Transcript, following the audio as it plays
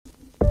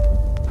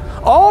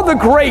All the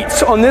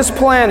greats on this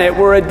planet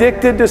were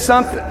addicted to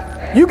something.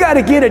 You got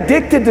to get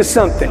addicted to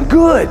something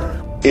good.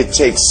 It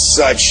takes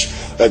such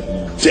a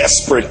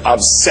desperate,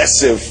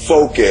 obsessive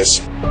focus.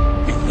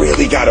 You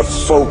really got to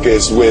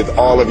focus with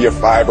all of your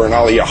fiber and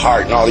all of your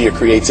heart and all of your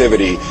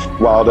creativity.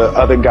 While the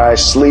other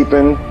guy's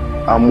sleeping,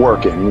 I'm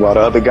working. While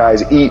the other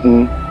guy's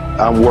eating,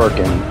 I'm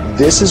working.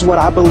 This is what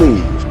I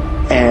believe,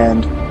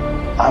 and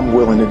I'm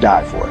willing to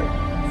die for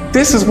it.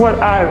 This is what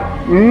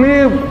I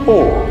live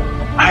for.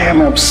 I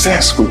am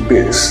obsessed with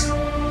this.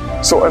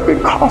 So if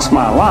it costs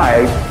my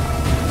life,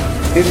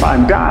 if I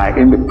die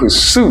in the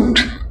pursuit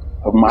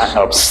of my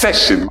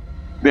obsession,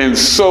 then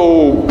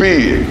so be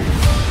it.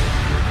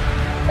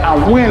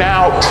 I went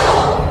out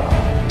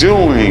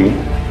doing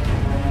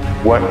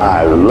what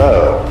I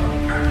love.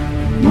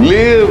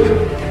 Live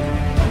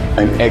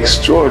an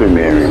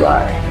extraordinary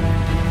life.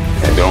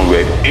 And don't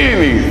let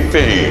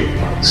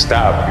anything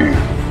stop you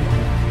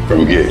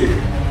from getting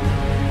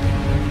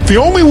it. The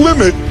only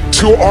limit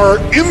to our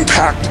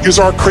impact is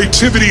our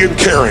creativity and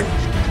caring.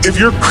 If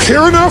you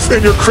care enough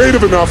and you're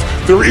creative enough,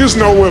 there is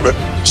no limit.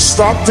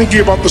 Stop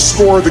thinking about the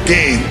score of the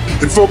game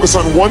and focus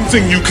on one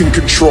thing you can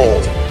control: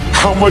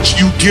 how much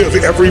you give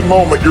every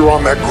moment you're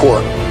on that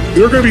court.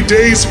 There are going to be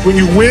days when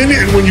you win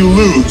and when you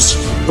lose,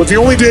 but the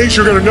only days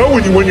you're going to know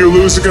when you win or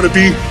lose are going to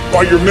be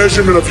by your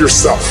measurement of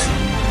yourself.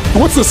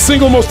 What's the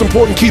single most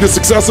important key to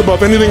success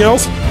above anything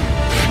else?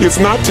 It's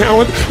not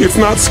talent, it's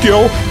not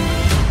skill,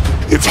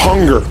 it's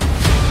hunger.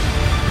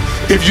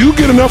 If you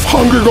get enough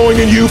hunger going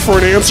in you for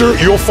an answer,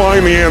 you'll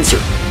find the answer.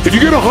 If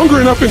you get a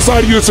hunger enough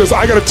inside of you that says,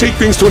 I gotta take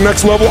things to a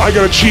next level, I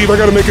gotta achieve, I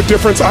gotta make a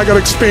difference, I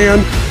gotta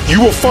expand, you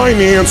will find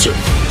the answer.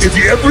 If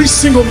every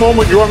single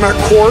moment you're on that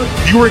court,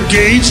 you are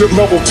engaged at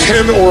level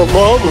 10 or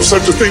above, if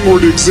such a thing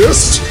were to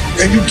exist,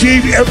 and you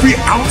gave every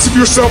ounce of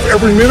yourself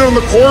every minute on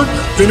the court,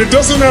 then it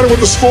doesn't matter what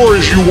the score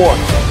is, you won.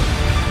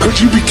 Because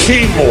you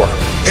became more,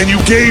 and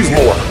you gave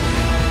more.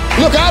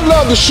 Look, I'd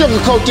love to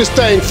sugarcoat this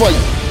thing for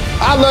you.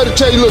 I'd love to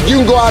tell you, look, you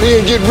can go out here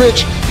and get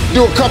rich,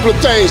 do a couple of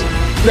things,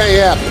 it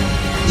ain't happening.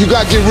 You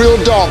gotta get real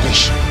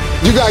doggish.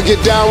 You gotta get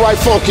downright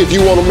funky if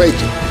you wanna make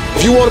it.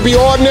 If you wanna be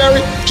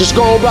ordinary, just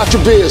go on about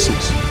your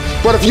business.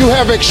 But if you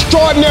have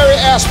extraordinary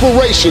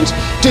aspirations,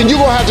 then you're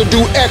gonna have to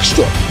do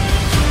extra.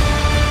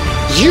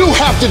 You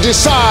have to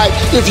decide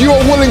if you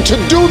are willing to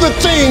do the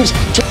things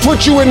to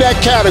put you in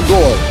that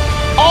category.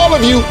 All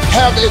of you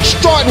have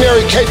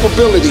extraordinary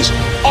capabilities.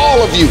 All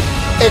of you.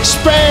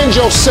 Expand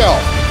yourself.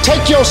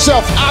 Take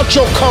yourself out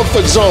your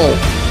comfort zone.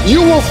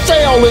 You will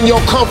fail in your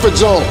comfort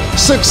zone.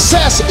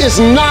 Success is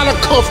not a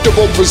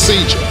comfortable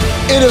procedure.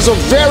 It is a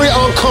very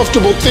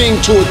uncomfortable thing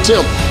to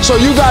attempt. So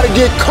you got to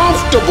get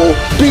comfortable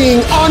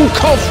being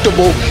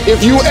uncomfortable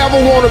if you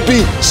ever want to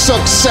be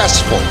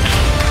successful.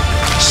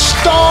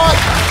 Start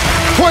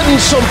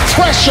putting some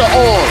pressure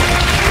on.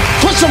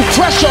 Put some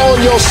pressure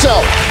on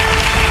yourself.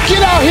 Get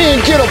out here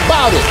and get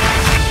about it.